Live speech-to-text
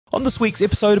On this week's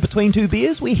episode of Between Two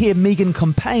Beers, we hear Megan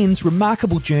Compain's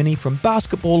remarkable journey from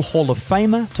Basketball Hall of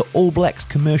Famer to All Blacks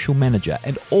commercial manager,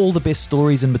 and all the best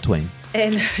stories in between.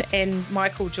 And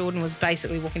Michael Jordan was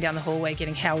basically walking down the hallway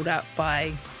getting held up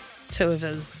by two of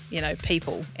his,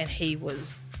 people, and he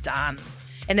was done.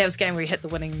 And that was the game where he hit the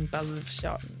winning buzzer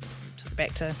shot and took it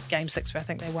back to Game 6 where I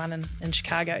think they won in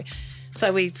Chicago.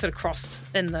 So we sort of crossed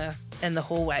in the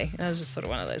hallway, and it was just sort of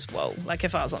one of those, whoa, like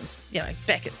if I was on, if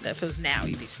it was now,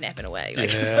 you'd be snapping away, on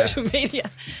social media.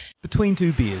 Between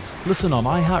Two Beers. Listen on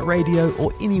iHeartRadio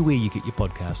or anywhere you get your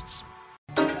podcasts.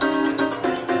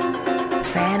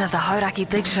 Fan of the Hodaki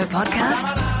Big Show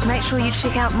podcast? Make sure you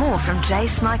check out more from Jay,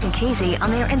 Smike and Keyzie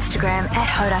on their Instagram at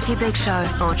Hodaki Big Show,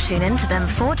 or tune in to them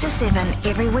 4 to 7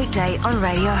 every weekday on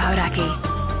Radio Hodaki.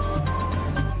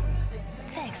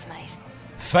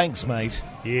 Thanks, mate.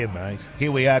 Yeah, mate. Here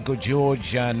we are, Good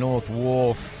George, North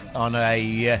Wharf, on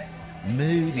a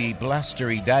moody,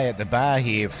 blustery day at the bar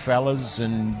here, fellas,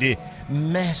 and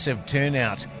massive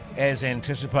turnout, as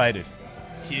anticipated.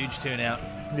 Huge turnout.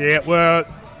 Yeah, well,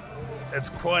 it's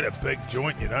quite a big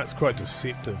joint, It's quite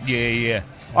deceptive. Yeah.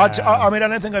 I mean, I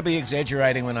don't think I'd be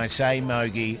exaggerating when I say,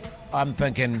 Mogi, I'm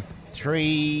thinking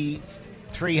 300,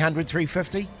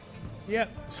 350? Yeah,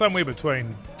 somewhere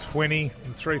between 20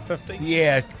 and 350.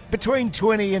 Yeah, between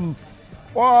 20 and...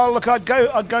 Well, look, I'd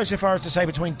go so far as to say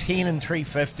between 10 and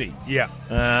 350. Yeah.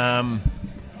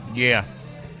 Yeah.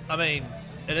 I mean,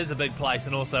 it is a big place,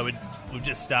 and also we've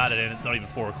just started and it's not even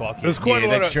 4 o'clock yet. There's quite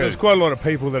a lot of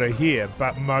people that are here,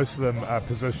 but most of them are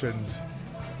positioned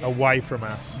away from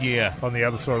us. Yeah. On the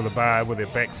other side of the bar with their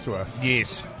backs to us.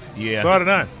 Yes. Yeah. So I don't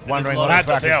know. Wondering hard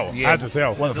to tell. Yeah. Hard to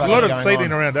tell. There's a lot of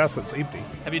seating around us that's empty.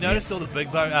 Have you noticed all the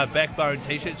big backbone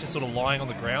T-shirts just sort of lying on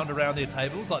the ground around their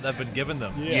tables, like they've been given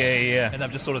them? Yeah. And they've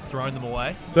just sort of thrown them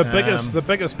away. The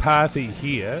biggest party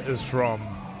here is from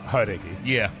Hodaki.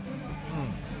 Yeah.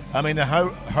 I mean, the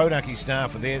Hodaki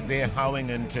staff, they're hoeing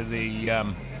into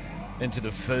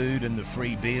the food and the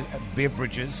free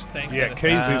beverages. Thanks. Yeah,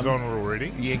 Keyzie's on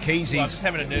already. Yeah, Keyzie's... Well, I'm just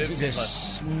having a nerve They're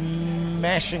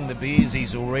smashing the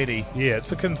beersies already. Yeah,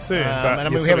 it's a concern. But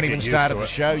and we haven't even started the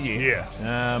show yet.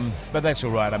 Yeah. But that's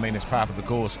all right. I mean, it's part of the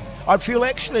course. I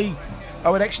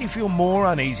would actually feel more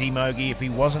uneasy, Mogi, if he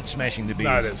wasn't smashing the beers.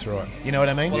 No, that's right. You know what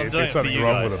I mean? Well, Yeah, there's something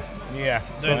wrong with him. Yeah.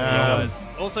 Doing it for you guys.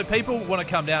 Also, people want to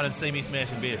come down and see me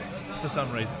smashing beers for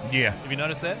some reason. Yeah. Have you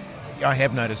noticed that? I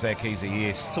have noticed that, Keyzie,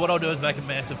 yes. So what I'll do is make a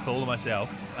massive fool of myself,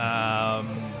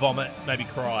 vomit, maybe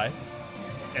cry,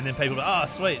 and then people go,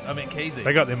 sweet, I met Keyzie.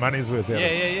 They got their money's worth out of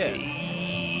it.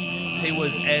 Yeah. He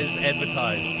was as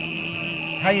advertised.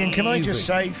 Hey, and can I just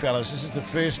say, fellas, this is the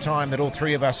first time that all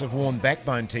three of us have worn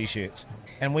backbone T-shirts,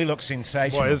 and we look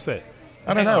sensational. Why is that?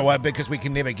 I don't know, because we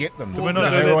can never get them. Did we not do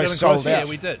They're that always in sold Christchurch? out. Yeah,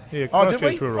 we did. Yeah, Oh, did we?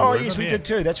 Christchurch were Oh, all yes, in, we yeah. did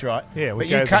too, that's right. Yeah, we but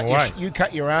gave them away. you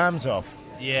cut your arms off.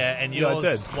 Yeah, and Yeah, I yours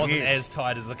did. wasn't Yes. as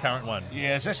tight as the current one.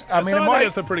 Yeah, is this... I think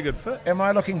it's a pretty good fit. Am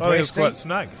I looking I think it's breasty? quite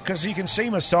snug. Because you can see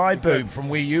my side boob from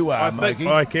where you are, I think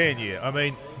Mogi. I can, yeah. I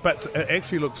mean, but it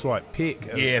actually looks like peck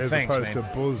as thanks, opposed man.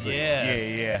 to buzzy. Yeah.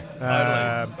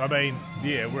 Yeah. Totally. I mean,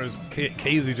 yeah, whereas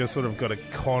Keyzie just sort of got a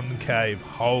concave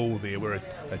hole there where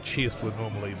a chest would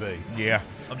normally be. Yeah.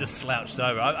 I'm just slouched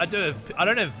over. I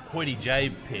don't have Hoity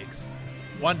J pecs.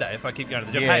 One day, if I keep going to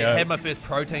the gym. Yeah, Hey, I had my first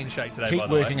protein shake today, by Keep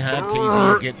the way. working hard,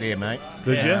 Keyzie, you'll get there, mate.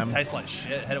 Did you? Tastes like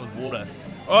shit. Had it with water.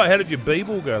 Oh, how did your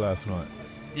b-ball go last night?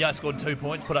 Yeah, I scored 2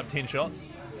 points, put up 10 shots.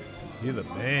 You're the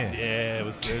man. Yeah, it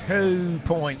was good. 2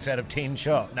 points out of 10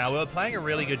 shots. No, we were playing a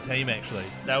really good team, actually.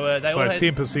 They So all had,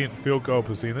 10% field goal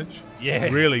percentage? Yeah.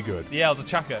 Really good. Yeah, I was a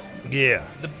chucker. Yeah.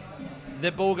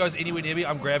 The ball goes anywhere near me,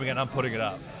 I'm grabbing it and I'm putting it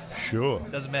up. Sure.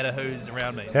 Doesn't matter who's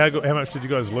around me. How much did you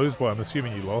guys lose by? I'm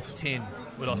assuming you lost. 10.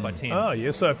 We lost by 10. Oh, yeah,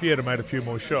 so if you had made a few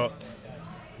more shots,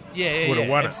 Yeah, would have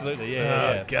won absolutely. it.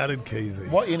 Yeah. Gutted Keyzie.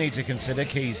 What you need to consider,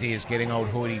 Keyzie, is getting old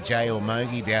Hoity J or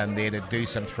Mogi down there to do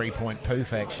some three-point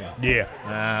poof action.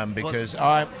 Yeah. Because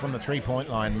I, from the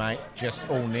three-point line, mate, just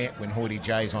all net when Hoity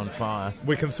J's on fire.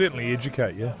 We can certainly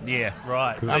educate you. Yeah.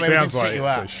 Right. Because I it mean, we sounds can set like you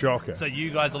it's up. a shocker. So you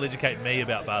guys will educate me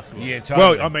about basketball. Yeah,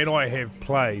 totally. Well, I mean, I have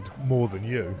played more than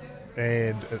you,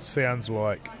 and it sounds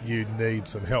like you need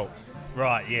some help.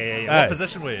 Right, yeah. Hey. What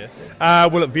position were you?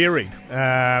 Well, it varied.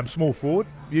 Small forward,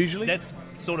 usually. That's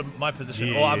sort of my position.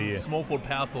 Yeah, I'm yeah. small forward,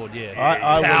 power forward,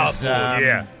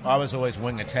 yeah. I was always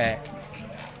wing attack.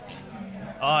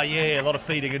 Oh, yeah, a lot of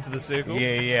feeding into the circle.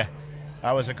 Yeah.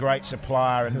 I was a great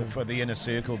supplier for the inner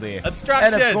circle there.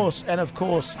 Obstruction. And of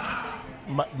course,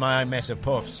 my massive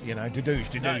puffs,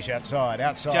 dadoosh, outside,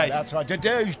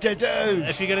 Jace. dadoosh.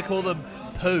 If you're going to call them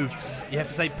poofs, you have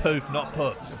to say poof, not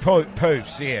puff.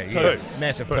 Poofs, yeah. Poofs.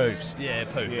 Massive Poofs. poofs. Yeah,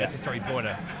 poof. Yeah. That's a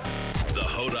three-pointer. The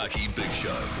Hodaki Big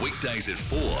Show, weekdays at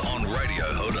 4 on Radio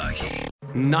Hodaki.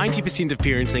 90% of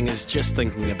parenting is just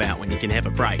thinking about when you can have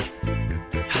a break.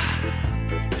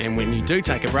 And when you do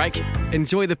take a break,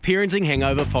 enjoy the Parenting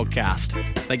Hangover podcast.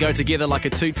 They go together like a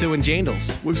tutu and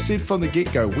jandals. We've said from the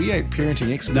get-go, we ain't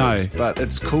parenting experts, but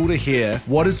it's cool to hear,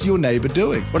 what is your neighbour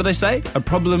doing? What do they say? A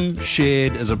problem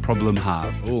shared is a problem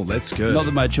halved. Oh, that's good. Not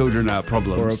that my children are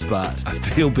problems, but I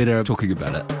feel better talking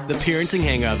about it. The Parenting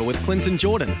Hangover with Clinton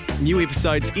Jordan. New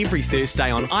episodes every Thursday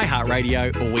on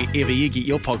iHeartRadio or wherever you get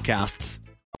your podcasts.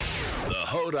 The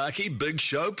Hodaki Big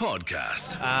Show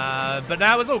podcast. But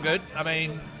no, it was all good. I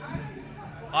mean,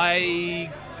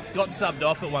 I got subbed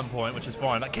off at one point, which is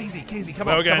fine. Like, Keyzie, come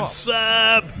They on, were going, come on.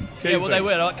 sub! Yeah, well, they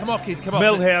were. Like, come off, Keyzie, come on.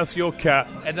 Millhouse, you're cut.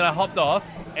 And then I hopped off,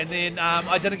 and then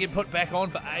I didn't get put back on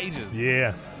for ages.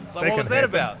 Yeah. So what was that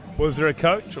about? Was there a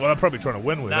coach? Well, they're probably trying to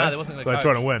win with it. No, there wasn't a coach. They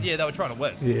were trying to win. Yeah, they were trying to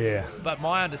win. Yeah. But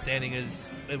my understanding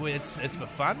is it's for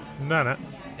fun. No.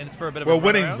 And it's for a bit of Well, a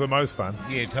winning's runaround. the most fun.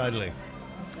 Yeah, totally.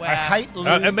 Wow. I hate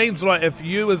losing. It means, like, if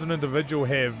you as an individual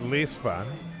have less fun,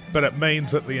 but it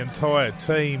means that the entire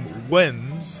team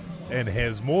wins and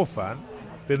has more fun,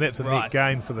 then that's a net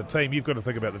gain for the team. You've got to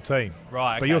think about the team.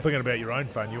 Right, But okay. you're thinking about your own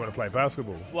fun. You want to play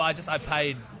basketball. Well, I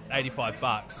paid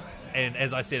 $85, and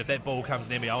as I said, if that ball comes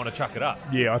near me, I want to chuck it up.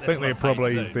 Yeah, I That's think what they're I'm paid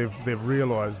probably to do. they've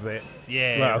realised that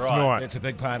Yeah, last right. night. That's a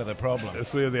big part of the problem.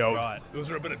 That's where the old. Right. Was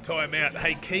there a bit of time out?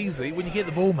 Hey, Keyzie, when you get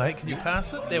the ball, mate, can you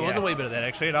pass it? There was a wee bit of that,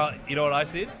 actually. And you know what I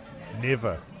said?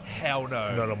 Never. Hell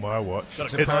no. Not on my watch.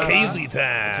 It's It's Keyzie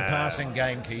time. It's a passing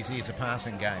game, Keyzie. It's a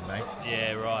passing game, mate.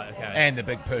 Yeah, right, okay. And the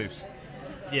big poofs.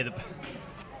 Yeah, the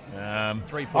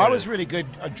 3 pointers. I was really good.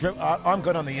 I'm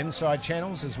good on the inside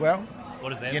channels as well. What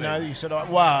does that You mean? know, you sort of,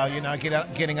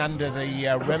 getting under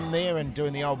the rim there and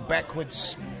doing the old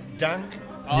backwards dunk.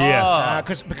 Yeah.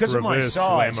 Because of my Reverse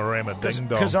size. slamorama ding dong.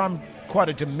 Because I'm quite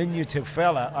a diminutive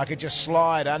fella, I could just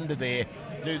slide under there,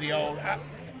 do the old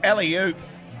alley-oop,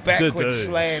 backward Da-douche.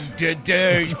 slam,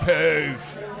 da-douche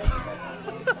poof.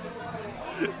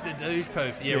 The douche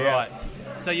poof. Yeah, Yeah. right.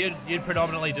 So you'd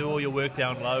predominantly do all your work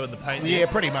down low in the paint? Yeah,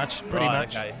 pretty much. Right,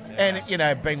 okay.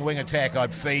 And, being wing attack,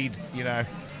 I'd feed,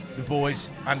 the boys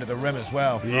under the rim as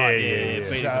well. Yeah, Right, yeah.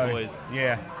 feeding the boys.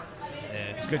 Yeah, Yeah.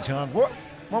 it's a good time. What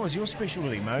was your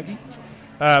specialty, Mogi?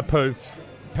 Poofs.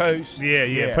 Poofs?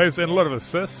 Yeah, poofs and a lot of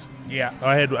assists. Yeah.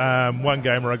 I had one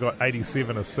game where I got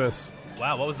 87 assists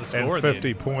Wow, what was the and score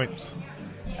 50 points.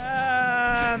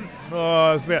 It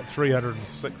was about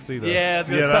 360. Yeah, I was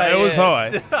gonna say, It was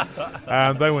yeah.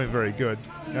 high. They weren't very good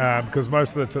because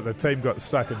most of the team got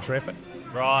stuck in traffic.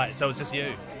 Right, so it was just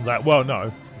you.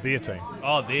 No, their team.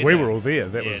 Oh, their We team. were all there.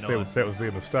 That Yeah, was nice. that was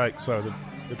their mistake. So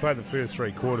they played the first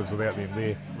 3 quarters without them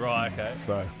there. Right, okay.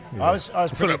 So I was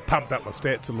sort pretty... of pumped up my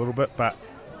stats a little bit, but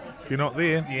if you're not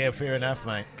there, Yeah, fair enough,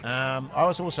 mate. I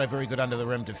was also very good under the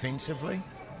rim defensively.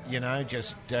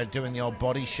 Just doing the old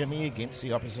body shimmy against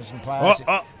the opposition players.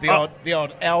 The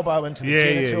old elbow into the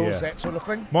genitals, that sort of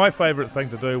thing. my favourite thing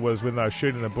to do was when they were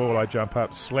shooting the ball, I jump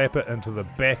up, slap it into the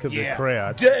back of the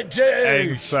crowd, and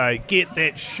Douche! say, "Get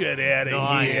that shit out of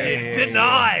Nice. here!" Yeah,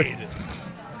 denied.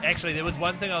 Actually, there was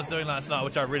one thing I was doing last night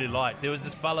which I really liked. There was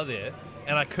this fella there,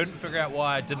 and I couldn't figure out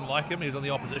why I didn't like him. He was on the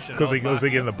opposition. Because and I he was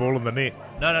marking getting the ball in the net.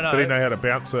 No. Did he know how to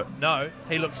bounce it? No,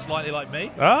 he looked slightly like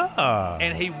me.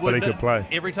 And he but would. he could play.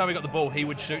 Every time he got the ball, he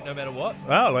would shoot no matter what.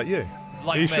 Like you.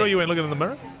 Like Are you me. sure you weren't looking in the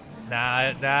mirror?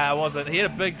 Nah, I wasn't. He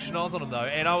had a big schnoz on him, though.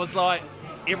 And I was like,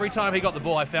 every time he got the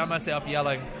ball, I found myself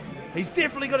yelling, he's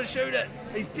definitely going to shoot it.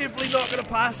 He's definitely not going to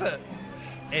pass it.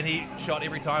 And he shot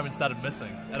every time and started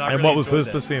missing. And I really what was enjoyed his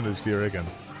that. percentage, do you reckon?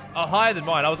 Oh, higher than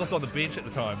mine. I was also on the bench at the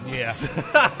time. Yeah. You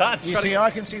Trying see, to-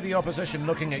 I can see the opposition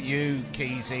looking at you,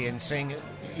 Keyzie, and seeing,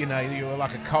 you were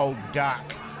like a cold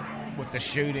duck with the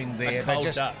shooting there. cold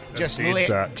They duck. just A dead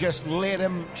duck. just let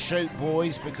him shoot,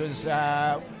 boys, because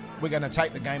we're going to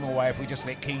take the game away if we just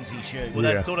let Keyzie shoot. Well,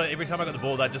 Yeah. that sort of, every time I got the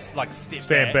ball, they'd just like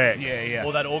Stand back. Yeah.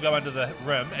 Or they'd all go under the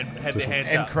rim and have their hands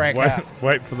And up. crack up.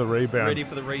 Wait for the rebound. Ready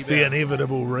for the rebound. The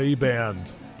inevitable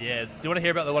rebound. Yeah. Do you want to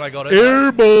hear about the one I got in?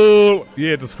 Air ball!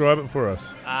 Yeah, describe it for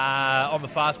us. On the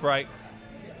fast break.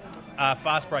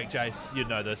 Fast break, Jace. You'd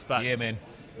know this, but Yeah, man.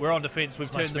 we're on defence. We've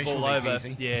It's my turned the ball specialty, over.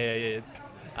 Keyzie.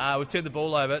 Yeah. We've turned the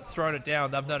ball over, thrown it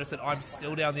down. They've noticed that I'm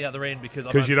still down the other end because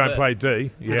Because you don't play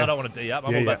D. Because Yeah. I don't want to D up.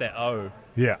 I'm Yeah, all about yeah. that O.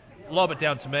 Yeah. Lob it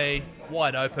down to me,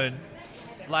 wide open,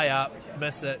 lay up,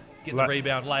 miss it, get the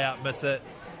rebound, lay up, miss it,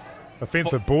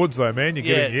 Offensive boards, though, man. You're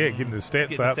getting the stats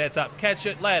get up. the stats up, catch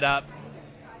it, lay it up,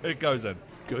 it goes in.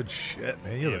 Good shit,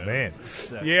 man. You're the Yeah, man.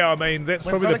 sick. Yeah, I mean, that's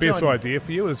We've probably the gotta go best on- idea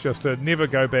for you is just to never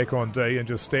go back on D and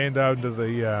just stand under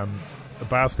the a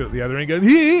basket at the other end, going,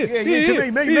 me.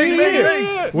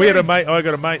 We had a mate. I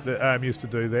got a mate that used to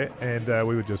do that, and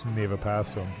we would just never pass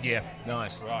to him. Yeah,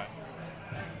 nice. Right.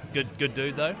 Good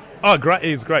dude though. Oh, great!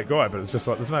 He's a great guy, but it's just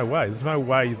like there's no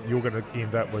way you're going to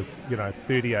end up with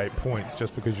 38 points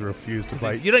just because you refuse to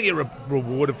play. You don't get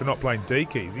rewarded for not playing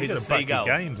D-keys. You got to buck your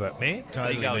games up, man.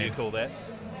 Totally, seagull, you call that?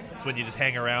 It's when you just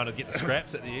hang around and get the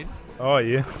scraps at the end. Oh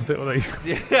yeah, is that what they?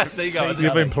 Yeah, seagull.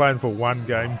 You've been playing for one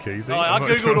game, Keyzie. Oh, I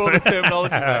googled all the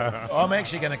terminology. I'm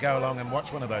actually going to go along and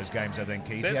watch one of those games. I think,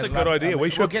 Keyzie. That's a good idea. We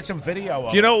should we'll get some video.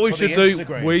 Do you know what we should do?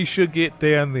 Instagram. We should get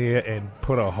down there and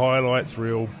put a highlights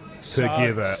reel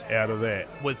together out of that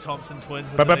with Thompson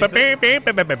twins. We'll speed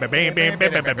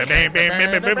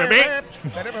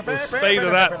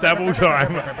it up double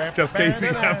time. Just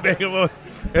Keyzie coming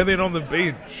and then on the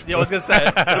bench. Yeah, I was going to say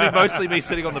it'll be mostly me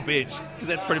sitting on the bench because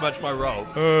that's pretty much my role.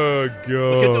 Oh god,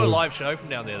 we could do a live show from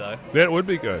down there though. That would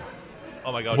be good.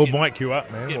 Oh my god, we'll mic you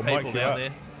up, man. Get we'll people down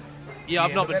there. Yeah,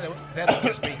 I've not been. That'll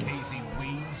just be Keyzie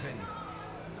wheezing.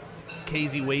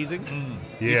 Keyzie wheezing?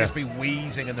 Yeah. You'll just be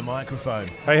wheezing in the microphone.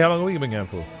 Hey, how long have you been going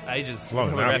for? Ages.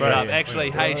 Long we'll enough, wrap it up.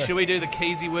 Actually, hey, should we do the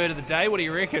Keyzie word of the day? What do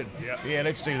you reckon? Yeah,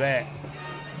 let's do that.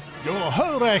 Your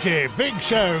Hodaki Big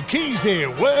Show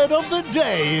Keyzie word of the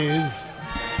day is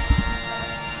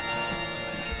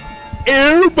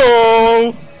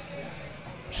airball.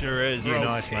 Sure is. Yeah,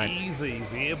 nice, mate.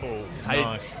 Keyzie's airball. Hey,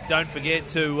 nice. Don't forget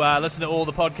to listen to all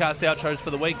the podcast outros for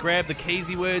the week. Grab the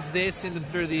Keyzie words there, send them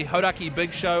through the Hodaki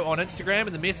Big Show on Instagram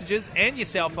and the messages and your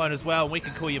cell phone as well. And we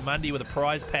can call you Monday with a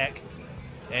prize pack.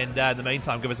 And in the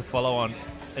meantime, give us a follow on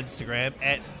Instagram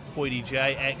at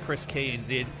HoydyJ, at Chris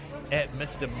KeyNZ, at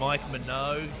Mr. Mike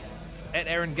Minogue, at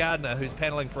Aaron Gardner, who's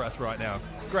paneling for us right now.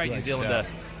 Great New Zealander.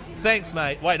 Stuff. Thanks,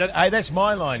 mate. Wait, hey, that's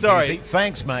my line. Sorry. Keyzie.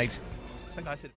 Thanks, mate. I think I said.